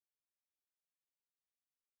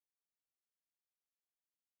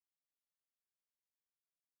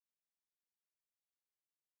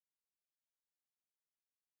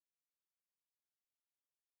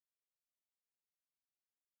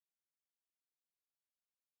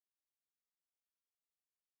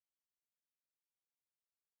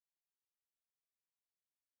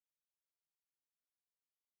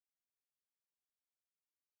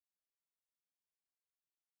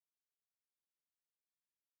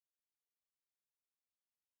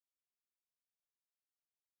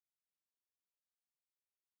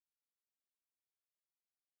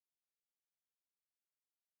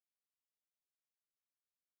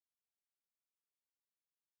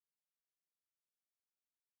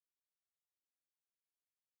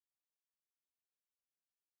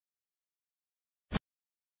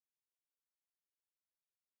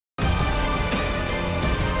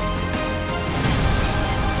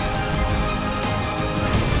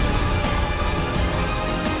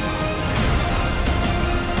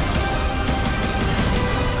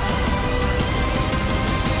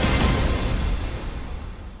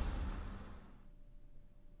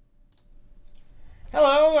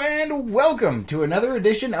and welcome to another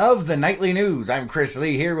edition of the Nightly News. I'm Chris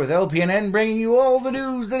Lee here with LPNN, bringing you all the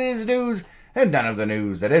news that is news and none of the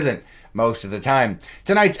news that isn't most of the time.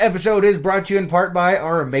 Tonight's episode is brought to you in part by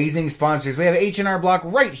our amazing sponsors. We have H&R Block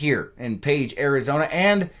right here in Page, Arizona,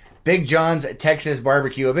 and Big John's Texas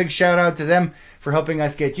Barbecue. A big shout out to them for helping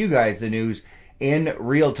us get you guys the news in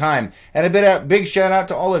real time. And a big shout out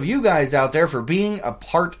to all of you guys out there for being a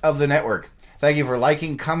part of the network. Thank you for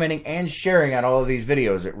liking, commenting, and sharing on all of these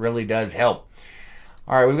videos. It really does help.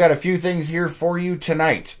 All right, we've got a few things here for you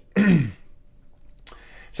tonight.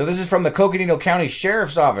 So this is from the Coconino County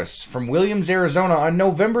Sheriff's Office from Williams, Arizona on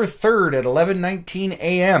November 3rd at 11:19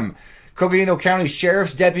 a.m. Coconino County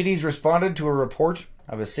Sheriff's deputies responded to a report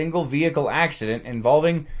of a single vehicle accident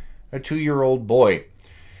involving a 2-year-old boy.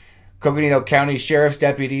 Coconino County Sheriff's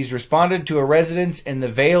deputies responded to a residence in the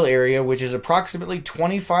Vail area, which is approximately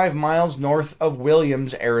 25 miles north of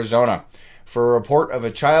Williams, Arizona, for a report of a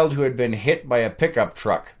child who had been hit by a pickup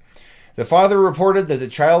truck. The father reported that the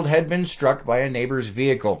child had been struck by a neighbor's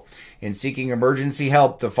vehicle. In seeking emergency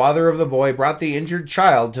help, the father of the boy brought the injured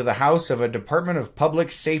child to the house of a Department of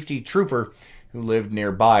Public Safety trooper who lived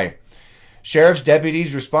nearby. Sheriff's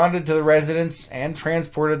deputies responded to the residence and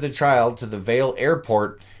transported the child to the Vail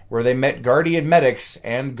Airport, where they met Guardian Medics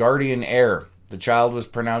and Guardian Air. The child was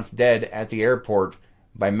pronounced dead at the airport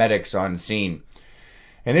by medics on scene.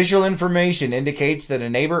 Initial information indicates that a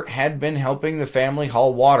neighbor had been helping the family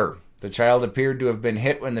haul water. The child appeared to have been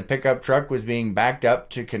hit when the pickup truck was being backed up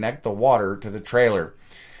to connect the water to the trailer.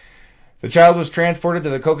 The child was transported to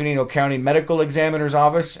the Coconino County Medical Examiner's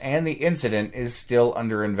Office, and the incident is still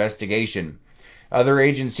under investigation. Other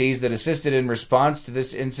agencies that assisted in response to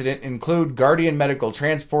this incident include Guardian Medical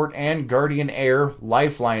Transport and Guardian Air,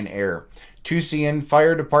 Lifeline Air, Tucson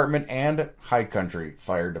Fire Department, and High Country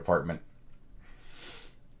Fire Department.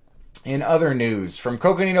 In other news, from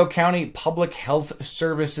Coconino County Public Health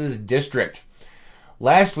Services District.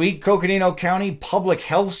 Last week, Coconino County Public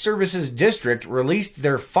Health Services District released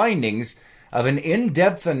their findings of an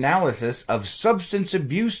in-depth analysis of substance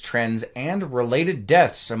abuse trends and related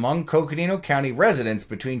deaths among Coconino County residents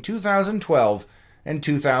between 2012 and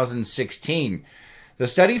 2016. The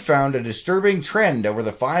study found a disturbing trend over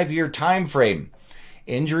the 5-year time frame.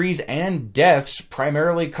 Injuries and deaths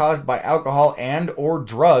primarily caused by alcohol and or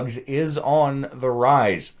drugs is on the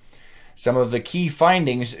rise. Some of the key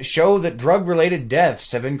findings show that drug-related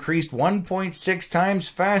deaths have increased 1.6 times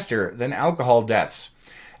faster than alcohol deaths.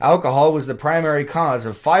 Alcohol was the primary cause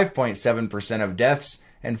of 5.7% of deaths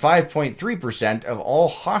and 5.3% of all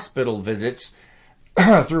hospital visits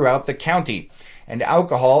throughout the county. And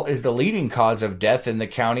alcohol is the leading cause of death in the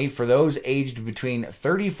county for those aged between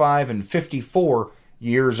 35 and 54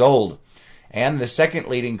 years old, and the second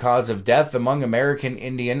leading cause of death among American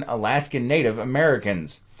Indian Alaskan Native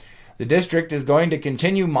Americans. The district is going to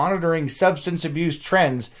continue monitoring substance abuse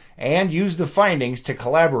trends and use the findings to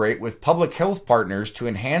collaborate with public health partners to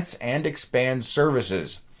enhance and expand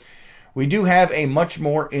services. We do have a much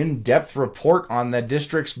more in-depth report on the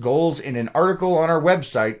district's goals in an article on our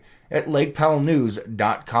website at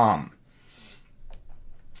lakepowellnews.com.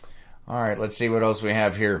 All right, let's see what else we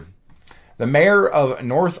have here. The mayor of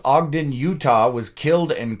North Ogden, Utah, was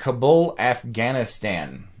killed in Kabul,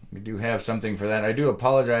 Afghanistan. We do have something for that. I do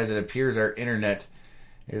apologize. It appears our internet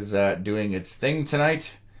is doing its thing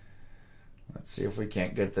tonight. Let's see if we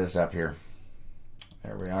can't get this up here.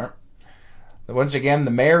 There we are. Once again,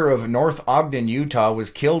 the mayor of North Ogden, Utah, was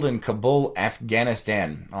killed in Kabul,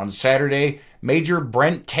 Afghanistan. On Saturday, Major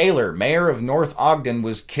Brent Taylor, mayor of North Ogden,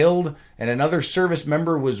 was killed, and another service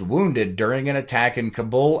member was wounded during an attack in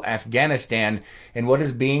Kabul, Afghanistan, in what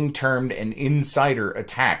is being termed an insider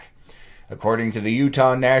attack. According to the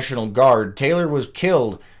Utah National Guard, Taylor was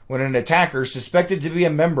killed when an attacker suspected to be a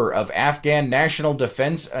member of Afghan National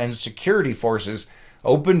Defense and Security Forces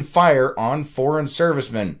opened fire on foreign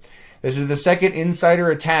servicemen. This is the second insider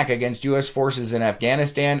attack against U.S. forces in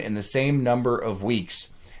Afghanistan in the same number of weeks.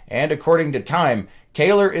 And according to Time,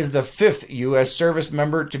 Taylor is the 5th U.S. service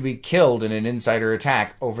member to be killed in an insider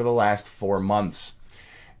attack over the last 4 months.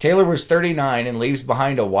 Taylor was 39 and leaves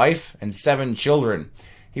behind a wife and 7 children.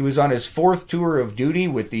 He was on his 4th tour of duty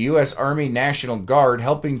with the U.S. Army National Guard,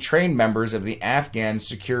 helping train members of the Afghan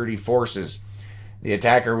security forces. The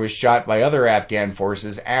attacker was shot by other Afghan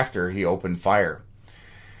forces after he opened fire.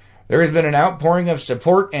 There has been an outpouring of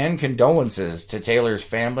support and condolences to Taylor's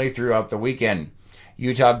family throughout the weekend.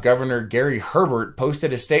 Utah Governor Gary Herbert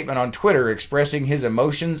posted a statement on Twitter expressing his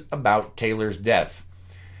emotions about Taylor's death.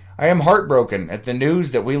 I am heartbroken at the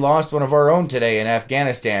news that we lost one of our own today in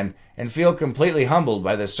Afghanistan and feel completely humbled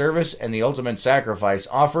by the service and the ultimate sacrifice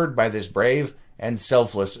offered by this brave and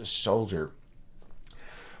selfless soldier.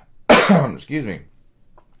 Excuse me.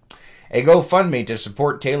 A GoFundMe to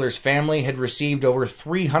support Taylor's family had received over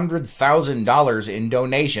 $300,000 in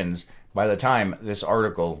donations by the time this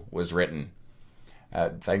article was written.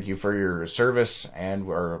 Thank you for your service, and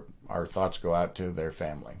our thoughts go out to their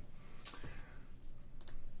family.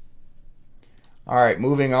 All right,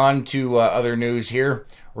 moving on to other news here.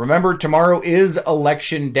 Remember, tomorrow is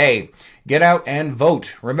Election Day. Get out and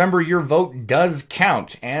vote. Remember, your vote does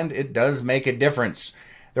count, and it does make a difference.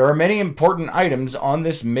 There are many important items on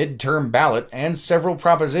this midterm ballot and several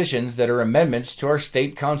propositions that are amendments to our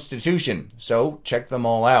state constitution, so check them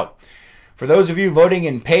all out. For those of you voting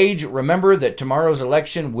in Page, remember that tomorrow's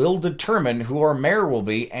election will determine who our mayor will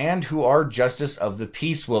be and who our justice of the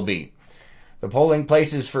peace will be. The polling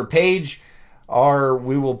places for Page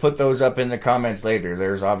we will put those up in the comments later.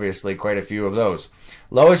 There's obviously quite a few of those.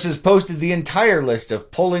 Lois has posted the entire list of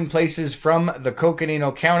polling places from the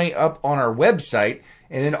Coconino County up on our website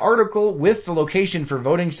in an article with the location for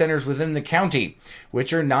voting centers within the county,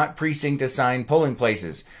 which are not precinct-assigned polling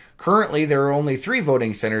places. Currently, there are only 3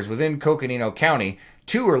 voting centers within Coconino County.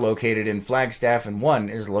 2 are located in Flagstaff, and 1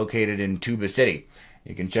 is located in Tuba City.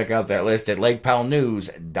 You can check out that list at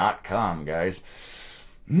lakepowellnews.com, guys.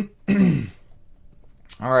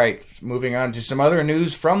 All right, moving on to some other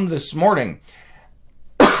news from this morning.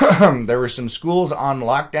 There were some schools on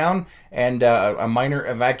lockdown and a minor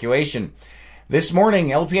evacuation. This morning,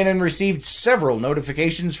 LPNN received several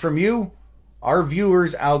notifications from you, our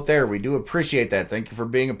viewers out there. We do appreciate that. Thank you for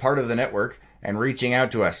being a part of the network and reaching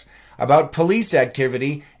out to us about police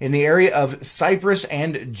activity in the area of Cypress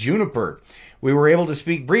and Juniper. We were able to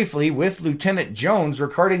speak briefly with Lieutenant Jones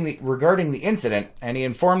regarding the incident, and he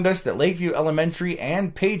informed us that Lakeview Elementary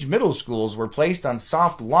and Page Middle Schools were placed on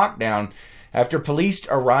soft lockdown after police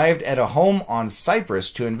arrived at a home on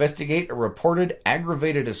Cypress to investigate a reported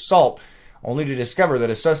aggravated assault, only to discover that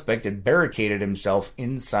a suspect had barricaded himself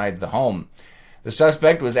inside the home. The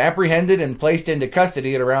suspect was apprehended and placed into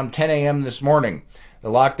custody at around 10 a.m. this morning. The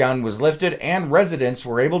lockdown was lifted and residents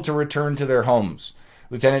were able to return to their homes.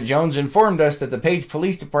 Lieutenant Jones informed us that the Page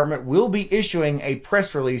Police Department will be issuing a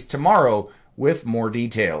press release tomorrow with more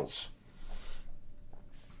details.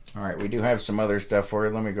 All right, we do have some other stuff for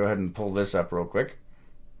you. Let me go ahead and pull this up real quick.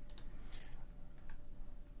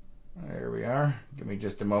 There we are. Give me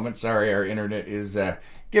just a moment. Sorry, our internet is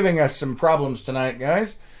giving us some problems tonight,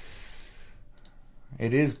 guys.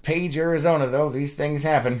 It is Page, Arizona, though. These things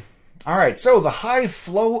happen. All right, so the high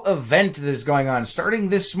flow event that is going on starting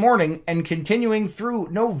this morning and continuing through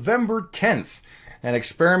November 10th. An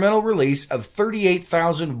experimental release of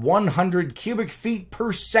 38,100 cubic feet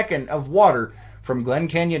per second of water from Glen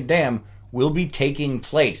Canyon Dam will be taking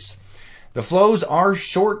place. The flows are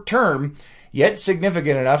short-term, yet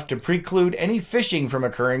significant enough to preclude any fishing from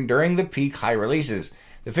occurring during the peak high releases.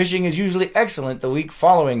 The fishing is usually excellent the week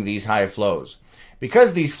following these high flows,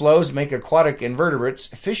 because these flows make aquatic invertebrates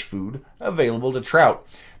fish food available to trout.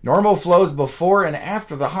 Normal flows before and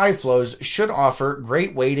after the high flows should offer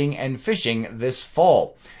great wading and fishing this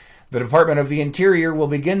fall. The Department of the Interior will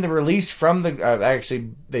begin the release from the...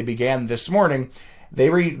 actually, they began this morning. They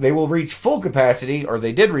will reach full capacity, or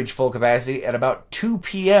they did reach full capacity, at about 2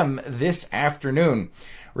 p.m. this afternoon.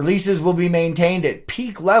 Releases will be maintained at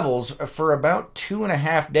peak levels for about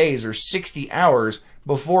 2.5 days or 60 hours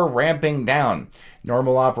before ramping down.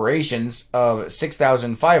 Normal operations of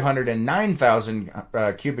 6,500 and 9,000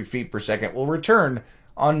 cubic feet per second will return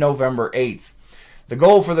on November 8th. The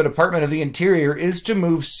goal for the Department of the Interior is to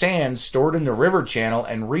move sand stored in the river channel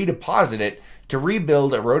and redeposit it to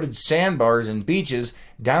rebuild eroded sandbars and beaches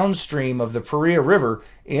downstream of the Paria River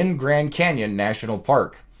in Grand Canyon National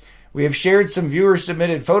Park. We have shared some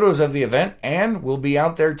viewer-submitted photos of the event and will be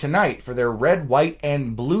out there tonight for their red, white,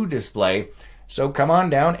 and blue display. So come on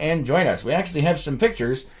down and join us. We actually have some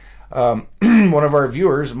pictures. One of our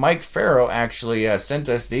viewers, Mike Farrow, actually sent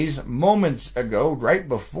us these moments ago, right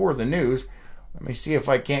before the news. Let me see if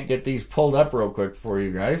I can't get these pulled up real quick for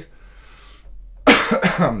you guys.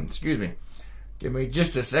 Excuse me. Give me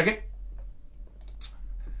just a second.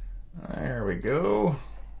 There we go.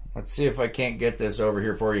 Let's see if I can't get this over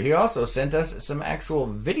here for you. He also sent us some actual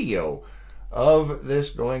video of this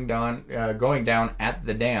going down at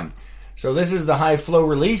the dam. So this is the high flow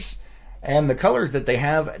release and the colors that they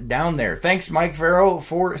have down there. Thanks, Mike Farrow,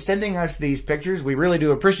 for sending us these pictures. We really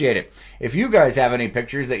do appreciate it. If you guys have any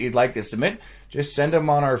pictures that you'd like to submit, just send them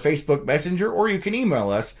on our Facebook Messenger, or you can email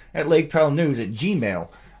us at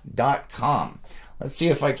lakepowellnews@gmail.com. Let's see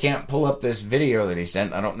if I can't pull up this video that he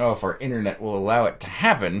sent. I don't know if our internet will allow it to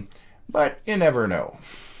happen, but you never know.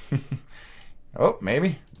 Oh,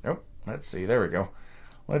 maybe. Nope. let's see. There we go.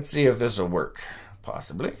 Let's see if this will work.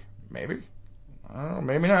 Possibly. Maybe.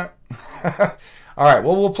 Maybe not. All right.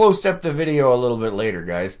 Well, we'll post up the video a little bit later,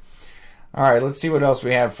 guys. All right. Let's see what else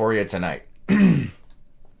we have for you tonight.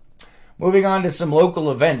 Moving on to some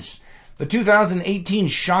local events. The 2018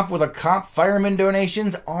 Shop with a Cop fireman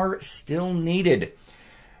donations are still needed.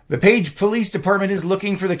 The Page Police Department is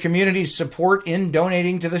looking for the community's support in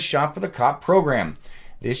donating to the Shop with a Cop program.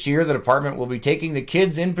 This year, the department will be taking the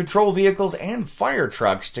kids in patrol vehicles and fire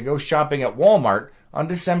trucks to go shopping at Walmart on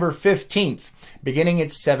December 15th, beginning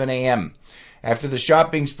at 7 a.m. After the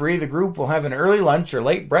shopping spree, the group will have an early lunch or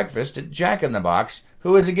late breakfast at Jack in the Box,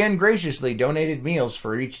 who has again graciously donated meals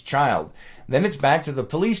for each child. Then it's back to the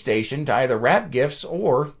police station to either wrap gifts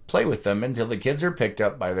or play with them until the kids are picked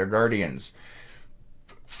up by their guardians.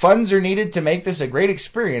 Funds are needed to make this a great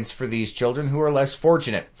experience for these children who are less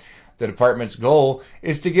fortunate. The department's goal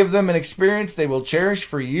is to give them an experience they will cherish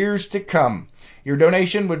for years to come. Your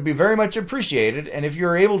donation would be very much appreciated, and if you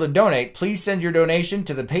are able to donate, please send your donation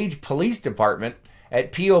to the Page Police Department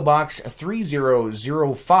at P.O. Box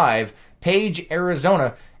 3005, Page,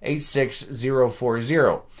 Arizona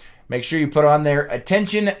 86040. Make sure you put on there,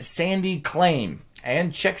 "Attention Sandy Claim,"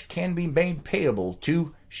 and checks can be made payable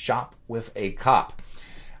to Shop with a Cop.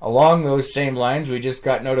 Along those same lines, we just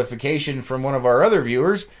got notification from one of our other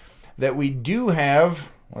viewers that we do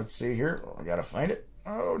have, let's see here, I gotta find it.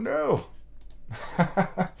 Oh no.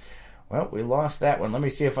 Well, we lost that one. Let me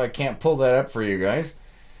see if I can't pull that up for you guys.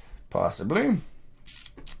 Possibly.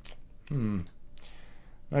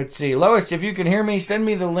 Let's see. Lois, if you can hear me, send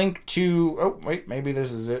me the link to, oh, wait, maybe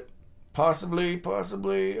this is it. Possibly.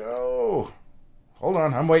 Oh, hold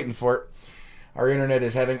on. I'm waiting for it. Our internet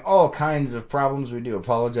is having all kinds of problems. We do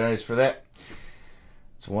apologize for that.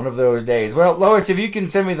 It's one of those days. Well, Lois, if you can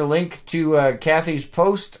send me the link to Kathy's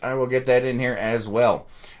post, I will get that in here as well.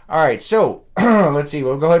 All right, so let's see.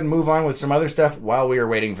 We'll go ahead and move on with some other stuff while we are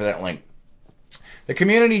waiting for that link. The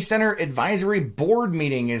Community Center Advisory Board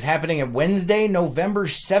meeting is happening on Wednesday, November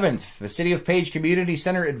 7th. The City of Page Community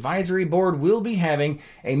Center Advisory Board will be having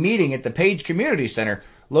a meeting at the Page Community Center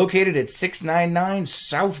located at 699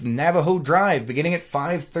 South Navajo Drive beginning at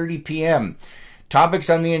 5:30 p.m. Topics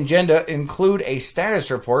on the agenda include a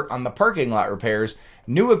status report on the parking lot repairs,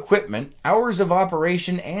 new equipment, hours of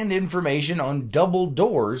operation, and information on double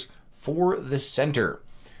doors for the center.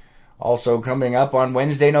 Also coming up on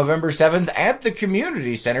Wednesday, November 7th at the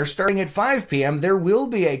Community Center, starting at 5 p.m., there will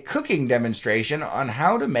be a cooking demonstration on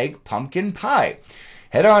how to make pumpkin pie.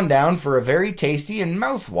 Head on down for a very tasty and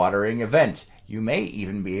mouth-watering event. You may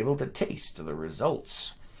even be able to taste the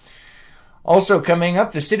results. Also coming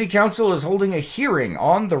up, the City Council is holding a hearing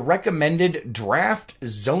on the recommended draft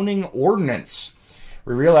zoning ordinance.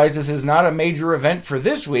 We realize this is not a major event for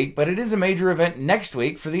this week, but it is a major event next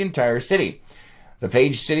week for the entire city. The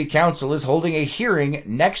Page City Council is holding a hearing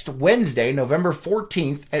next Wednesday, November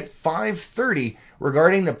 14th at 5:30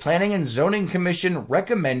 regarding the Planning and Zoning Commission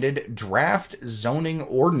recommended draft zoning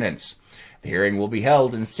ordinance. The hearing will be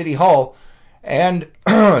held in City Hall and,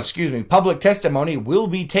 public testimony will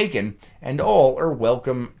be taken and all are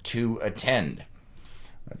welcome to attend.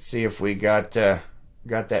 Let's see if we got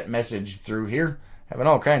that message through here. Having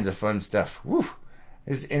all kinds of fun stuff. Woo!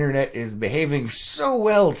 This internet is behaving so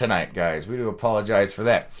well tonight, guys. We do apologize for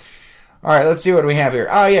that. All right, let's see what we have here.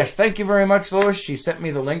 Ah, yes, thank you very much, Lois. She sent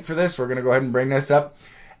me the link for this. We're going to go ahead and bring this up.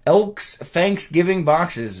 Elks Thanksgiving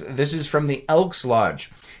boxes. This is from the Elks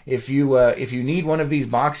Lodge. If you need one of these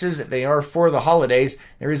boxes, they are for the holidays.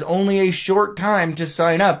 There is only a short time to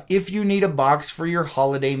sign up if you need a box for your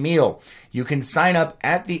holiday meal. You can sign up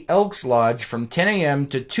at the Elks Lodge from 10 a.m.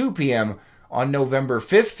 to 2 p.m. on November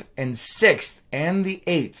 5th and 6th and the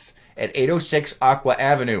 8th at 806 Aqua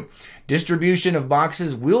Avenue. Distribution of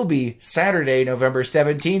boxes will be Saturday, November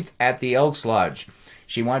 17th at the Elks Lodge.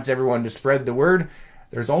 She wants everyone to spread the word.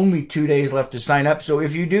 There's only 2 days left to sign up, so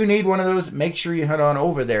if you do need one of those, make sure you head on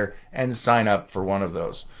over there and sign up for one of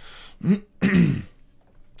those.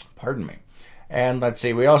 Pardon me. And let's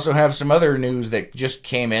see, we also have some other news that just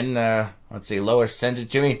came in. Let's see, Lois sent it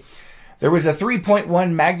to me. There was a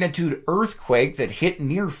 3.1 magnitude earthquake that hit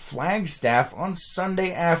near Flagstaff on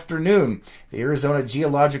Sunday afternoon. The Arizona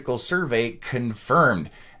Geological Survey confirmed.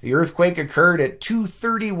 The earthquake occurred at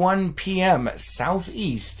 2:31 p.m.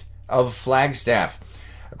 southeast of Flagstaff.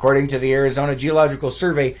 According to the Arizona Geological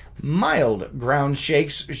Survey, mild ground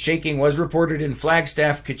shaking was reported in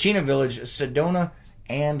Flagstaff, Kachina Village, Sedona,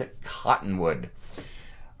 and Cottonwood.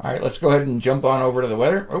 All right, let's go ahead and jump on over to the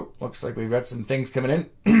weather. Oh, looks like we've got some things coming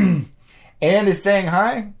in. Ann is saying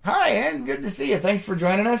hi. Hi, Ann. Good to see you. Thanks for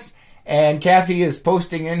joining us. And Kathy is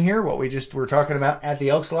posting in here what we just were talking about at the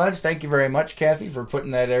Elks Lodge. Thank you very much, Kathy, for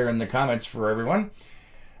putting that there in the comments for everyone.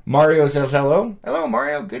 Mario says hello. Hello,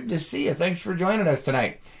 Mario. Good to see you. Thanks for joining us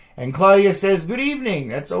tonight. And Claudia says, good evening.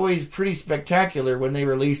 That's always pretty spectacular when they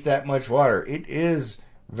release that much water. It is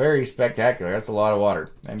very spectacular. That's a lot of water.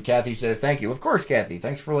 And Kathy says, thank you. Of course, Kathy.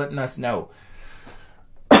 Thanks for letting us know.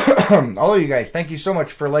 All of you guys, thank you so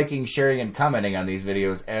much for liking, sharing, and commenting on these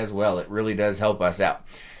videos as well. It really does help us out.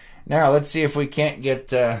 Now, let's see if we can't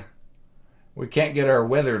get our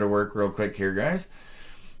weather to work real quick here, guys.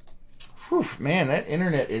 Whew, man, that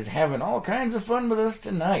internet is having all kinds of fun with us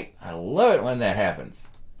tonight. I love it when that happens.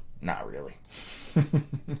 Not really.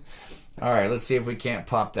 All right, let's see if we can't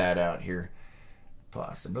pop that out here.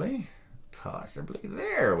 Possibly.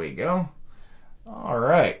 There we go. All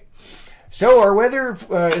right. So our weather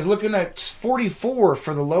is looking at 44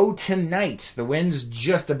 for the low tonight. The wind's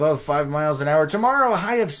just above 5 miles an hour. Tomorrow, a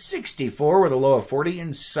high of 64 with a low of 40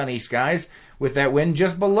 and sunny skies with that wind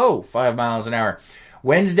just below 5 miles an hour.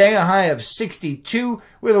 Wednesday, a high of 62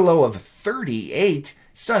 with a low of 38.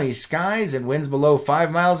 Sunny skies and winds below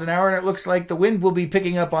 5 miles an hour. And it looks like the wind will be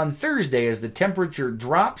picking up on Thursday as the temperature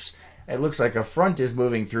drops. It looks like a front is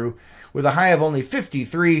moving through with a high of only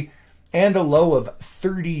 53 and a low of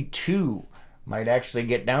 32. Might actually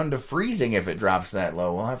get down to freezing if it drops that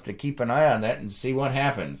low. We'll have to keep an eye on that and see what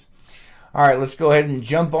happens. All right, let's go ahead and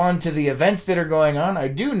jump on to the events that are going on. I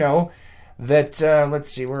do know that, let's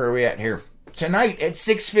see, where are we at here? Tonight at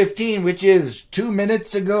 6:15, which is 2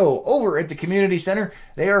 minutes ago, over at the community center,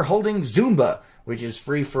 they are holding Zumba, which is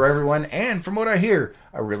free for everyone, and from what I hear,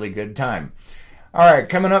 a really good time. All right,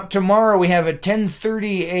 coming up tomorrow, we have at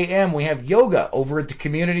 10:30 a.m., we have yoga over at the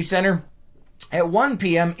community center. At 1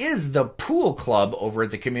 p.m. is the pool club over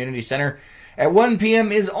at the community center. At 1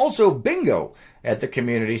 p.m. is also bingo at the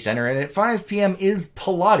community center. And at 5 p.m. is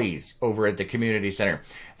Pilates over at the community center.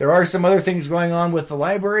 There are some other things going on with the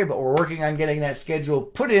library, but we're working on getting that schedule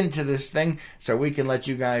put into this thing so we can let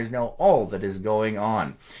you guys know all that is going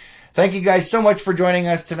on. Thank you guys so much for joining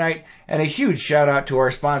us tonight, and a huge shout out to our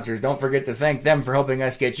sponsors. Don't forget to thank them for helping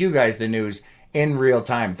us get you guys the news in real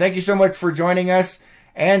time. Thank you so much for joining us,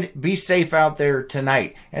 and be safe out there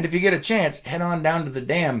tonight. And if you get a chance, head on down to the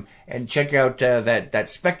dam and check out that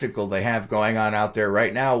spectacle they have going on out there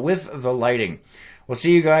right now with the lighting. We'll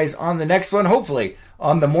see you guys on the next one, hopefully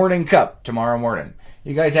on the Morning Cup tomorrow morning.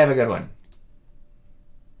 You guys have a good one.